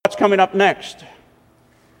coming up next?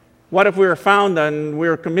 What if we were found and we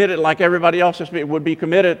were committed like everybody else would be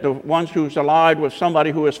committed, the ones who's allied with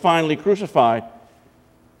somebody who is finally crucified?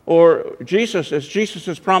 Or is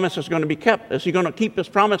Jesus' promises going to be kept? Is he going to keep his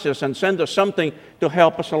promises and send us something to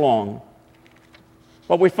help us along?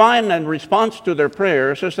 What we find in response to their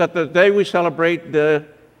prayers is that the day we celebrate the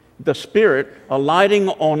Spirit alighting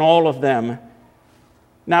on all of them.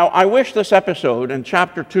 Now, I wish this episode in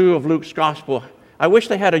chapter 2 of Luke's Gospel, I wish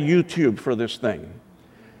they had a YouTube for this thing.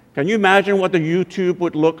 Can you imagine what the YouTube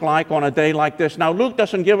would look like on a day like this? Now, Luke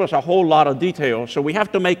doesn't give us a whole lot of details, so we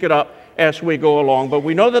have to make it up as we go along. But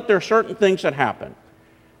we know that there are certain things that happen.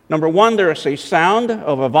 Number one, there is a sound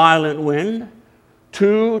of a violent wind.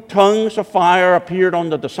 2, tongues of fire appeared on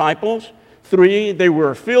the disciples. 3, they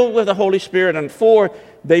were filled with the Holy Spirit. And 4,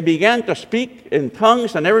 they began to speak in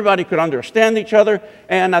tongues and everybody could understand each other.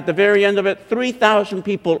 And at the very end of it, 3,000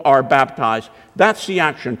 people are baptized. That's the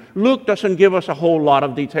action. Luke doesn't give us a whole lot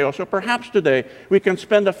of detail. So perhaps today we can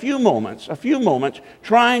spend a few moments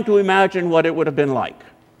trying to imagine what it would have been like.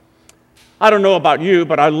 I don't know about you,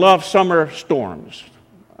 but I love summer storms.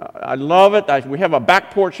 I love it. We have a back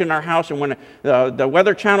porch in our house, and when the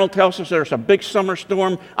Weather Channel tells us there's a big summer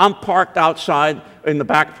storm, I'm parked outside in the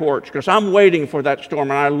back porch because I'm waiting for that storm,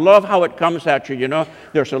 and I love how it comes at you, you know.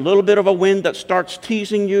 There's a little bit of a wind that starts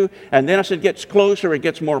teasing you, and then as it gets closer, it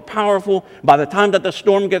gets more powerful. By the time that the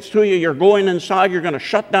storm gets to you, you're going inside, you're going to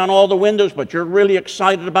shut down all the windows, but you're really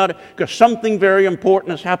excited about it because something very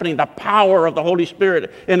important is happening. The power of the Holy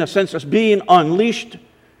Spirit, in a sense, is being unleashed.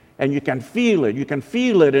 And you can feel it. You can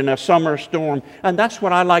feel it in a summer storm. And that's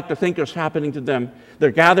what I like to think is happening to them.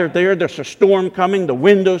 They're gathered there. There's a storm coming. The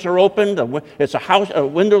windows are open. It's a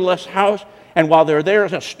windowless house. And while they're there,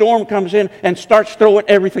 a storm comes in and starts throwing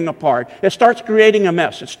everything apart. It starts creating a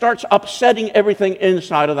mess. It starts upsetting everything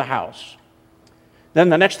inside of the house. Then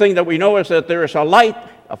the next thing that we know is that there is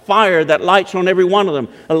a fire that lights on every one of them.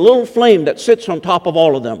 A little flame that sits on top of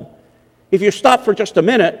all of them. If you stop for just a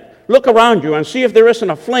minute, look around you and see if there isn't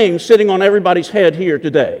a flame sitting on everybody's head here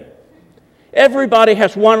today. Everybody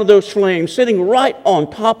has one of those flames sitting right on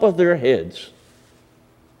top of their heads.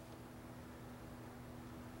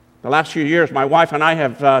 The last few years, my wife and I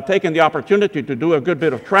have taken the opportunity to do a good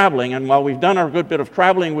bit of traveling. And while we've done our good bit of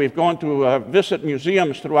traveling, we've gone to visit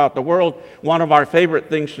museums throughout the world, one of our favorite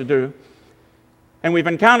things to do. And we've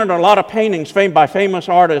encountered a lot of paintings by famous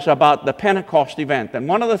artists about the Pentecost event. And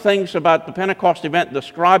one of the things about the Pentecost event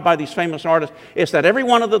described by these famous artists is that every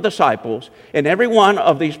one of the disciples in every one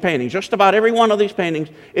of these paintings, just about every one of these paintings,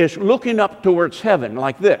 is looking up towards heaven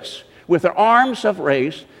like this, with their arms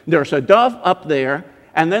upraised. There's a dove up there,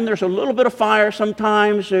 and then there's a little bit of fire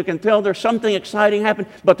sometimes. You can tell there's something exciting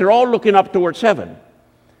happening, but they're all looking up towards heaven.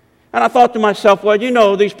 And I thought to myself, well, you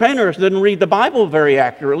know, these painters didn't read the Bible very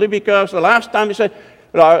accurately, because the last time he said,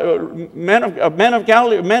 men of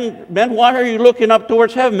Galilee, men, why are you looking up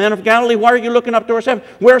towards heaven? Men of Galilee, why are you looking up towards heaven?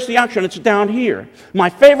 Where's the action? It's down here. My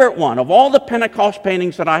favorite one of all the Pentecost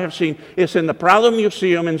paintings that I have seen is in the Prado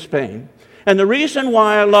Museum in Spain. And the reason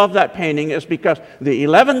why I love that painting is because the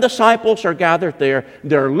 11 disciples are gathered there.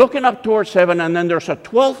 They're looking up towards heaven, and then there's a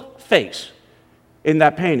 12th face in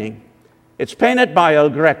that painting. It's painted by El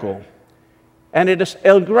Greco, and it is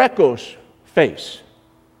El Greco's face.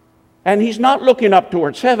 And he's not looking up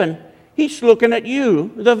towards heaven, he's looking at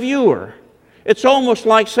you, the viewer. It's almost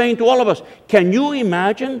like saying to all of us, can you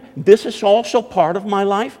imagine this is also part of my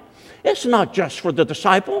life? It's not just for the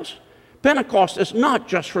disciples. Pentecost is not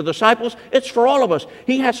just for disciples, it's for all of us.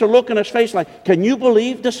 He has a look in his face like, can you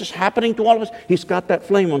believe this is happening to all of us? He's got that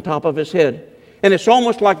flame on top of his head. And it's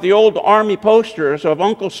almost like the old army posters of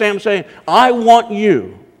Uncle Sam saying, I want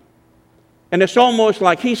you. And it's almost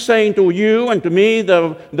like he's saying to you and to me,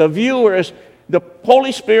 the viewer, is the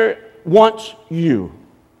Holy Spirit wants you.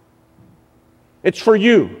 It's for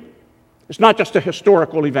you. It's not just a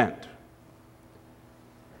historical event.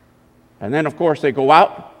 And then, of course, they go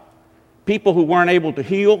out. People who weren't able to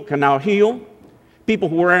heal can now heal. People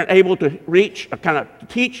who weren't able to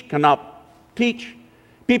teach can now teach.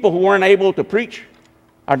 People who weren't able to preach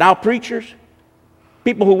are now preachers.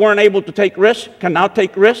 People who weren't able to take risks can now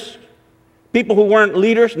take risks. People who weren't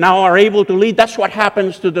leaders now are able to lead. That's what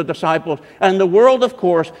happens to the disciples. And the world, of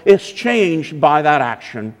course, is changed by that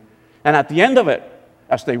action. And at the end of it,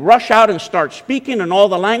 as they rush out and start speaking in all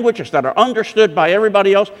the languages that are understood by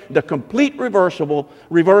everybody else, the complete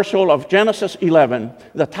reversal of Genesis 11,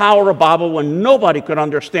 the Tower of Babel, when nobody could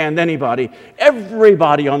understand anybody.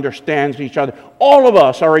 Everybody understands each other. All of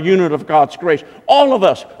us are a unit of God's grace. All of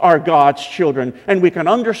us are God's children, and we can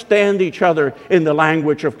understand each other in the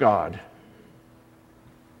language of God.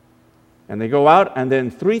 And they go out, and then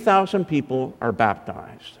 3,000 people are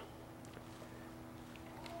baptized.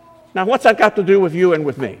 Now, what's that got to do with you and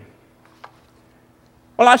with me?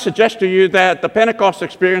 Well, I suggest to you that the Pentecost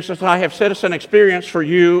experience, as I have said, is an experience for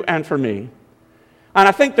you and for me. And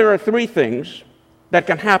I think there are three things that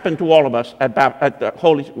can happen to all of us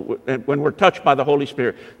when we're touched by the Holy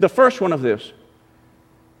Spirit. The first one of this,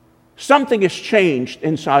 something is changed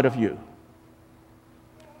inside of you.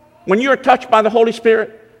 When you're touched by the Holy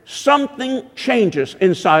Spirit, something changes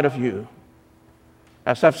inside of you.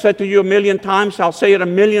 As I've said to you a million times, I'll say it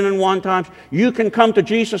 1,000,001 times. You can come to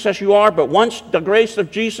Jesus as you are, but once the grace of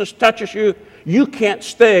Jesus touches you, you can't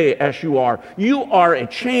stay as you are. You are a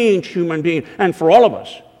changed human being. And for all of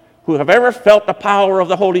us who have ever felt the power of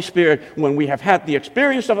the Holy Spirit, when we have had the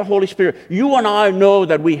experience of the Holy Spirit, you and I know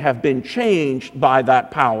that we have been changed by that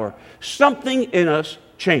power. Something in us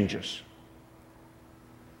changes.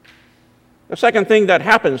 The second thing that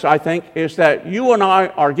happens, I think, is that you and I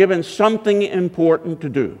are given something important to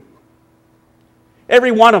do.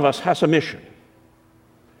 Every one of us has a mission.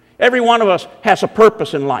 Every one of us has a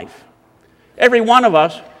purpose in life. Every one of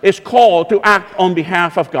us is called to act on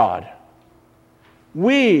behalf of God.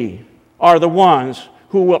 We are the ones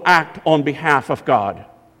who will act on behalf of God.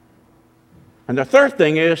 And the third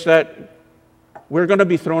thing is that we're going to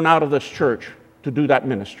be thrown out of this church to do that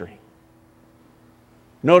ministry.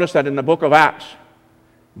 Notice that in the book of Acts,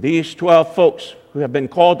 these 12 folks who have been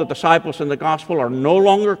called the disciples in the gospel are no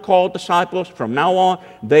longer called disciples. From now on,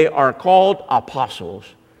 they are called apostles.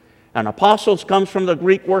 And apostles comes from the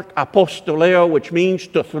Greek word apostoleo, which means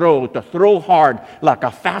to throw hard, like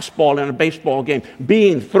a fastball in a baseball game,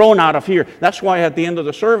 being thrown out of here. That's why at the end of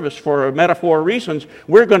the service, for metaphor reasons,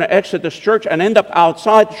 we're going to exit this church and end up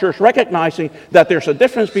outside the church, recognizing that there's a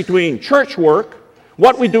difference between church work,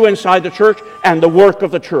 what we do inside the church, and the work of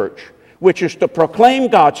the church, which is to proclaim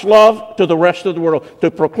God's love to the rest of the world, to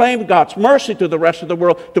proclaim God's mercy to the rest of the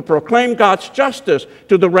world, to proclaim God's justice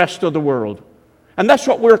to the rest of the world. And that's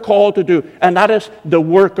what we're called to do, and that is the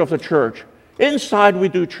work of the church. Inside we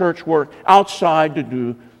do church work, outside to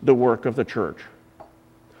do the work of the church.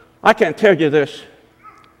 I can't tell you this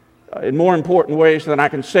in more important ways than I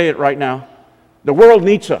can say it right now. The world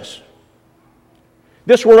needs us.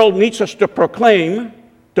 This world needs us to proclaim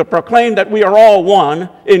that we are all one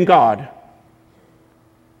in God.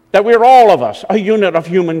 That we are all of us a unit of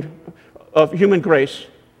human grace.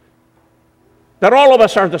 That all of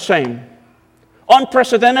us are the same.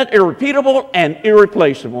 Unprecedented, irrepeatable, and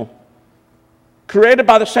irreplaceable. Created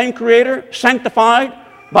by the same Creator, sanctified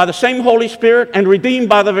by the same Holy Spirit, and redeemed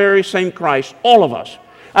by the very same Christ. All of us.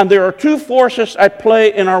 And there are two forces at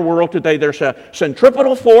play in our world today. There's a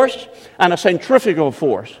centripetal force and a centrifugal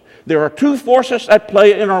force. There are two forces at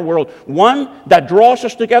play in our world. One that draws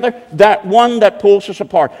us together, that one that pulls us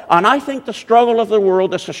apart. And I think the struggle of the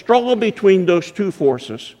world is a struggle between those two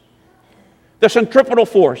forces. The centripetal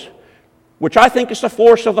force, which I think is the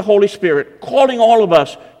force of the Holy Spirit, calling all of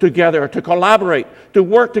us together to collaborate, to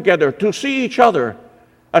work together, to see each other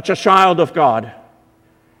as a child of God.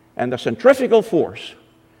 And the centrifugal force,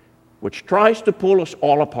 which tries to pull us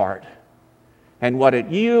all apart. And what it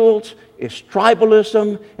yields is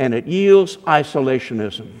tribalism, and it yields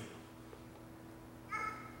isolationism.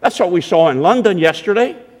 That's what we saw in London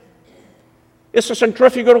yesterday. It's a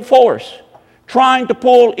centrifugal force trying to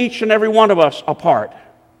pull each and every one of us apart.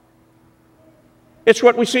 It's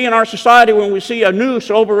what we see in our society when we see a noose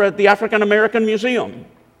over at the African American Museum.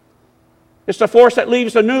 It's the force that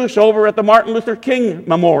leaves the noose over at the Martin Luther King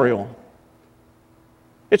Memorial.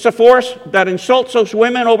 It's a force that insults those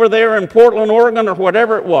women over there in Portland, Oregon, or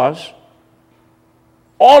whatever it was.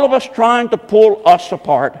 All of us trying to pull us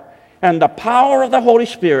apart. And the power of the Holy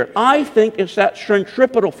Spirit, I think, is that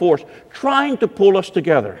centripetal force trying to pull us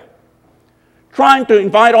together. Trying to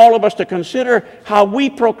invite all of us to consider how we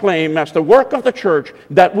proclaim as the work of the church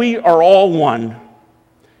that we are all one.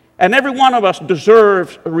 And every one of us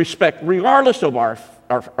deserves respect, regardless of our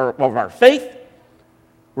faith,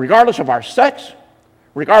 regardless of our sex,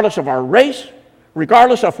 regardless of our race,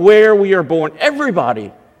 regardless of where we are born.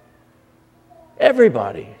 Everybody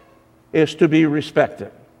is to be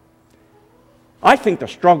respected. I think the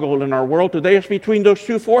struggle in our world today is between those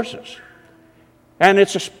two forces. And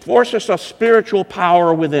it's forces of spiritual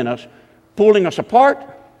power within us, pulling us apart,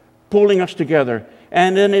 pulling us together.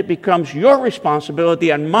 And then it becomes your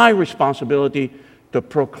responsibility and my responsibility to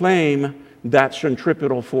proclaim that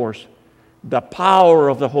centripetal force, the power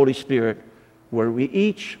of the Holy Spirit, where we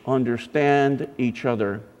each understand each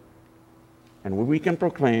other and where we can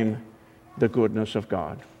proclaim the goodness of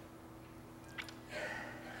God.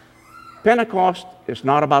 Pentecost is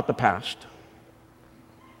not about the past.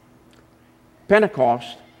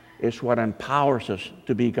 Pentecost is what empowers us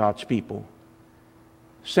to be God's people,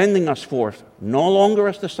 sending us forth no longer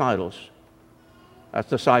as disciples,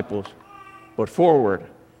 but forward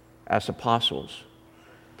as apostles,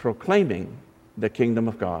 proclaiming the kingdom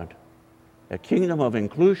of God, a kingdom of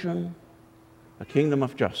inclusion, a kingdom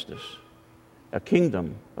of justice, a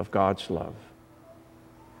kingdom of God's love.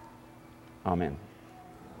 Amen.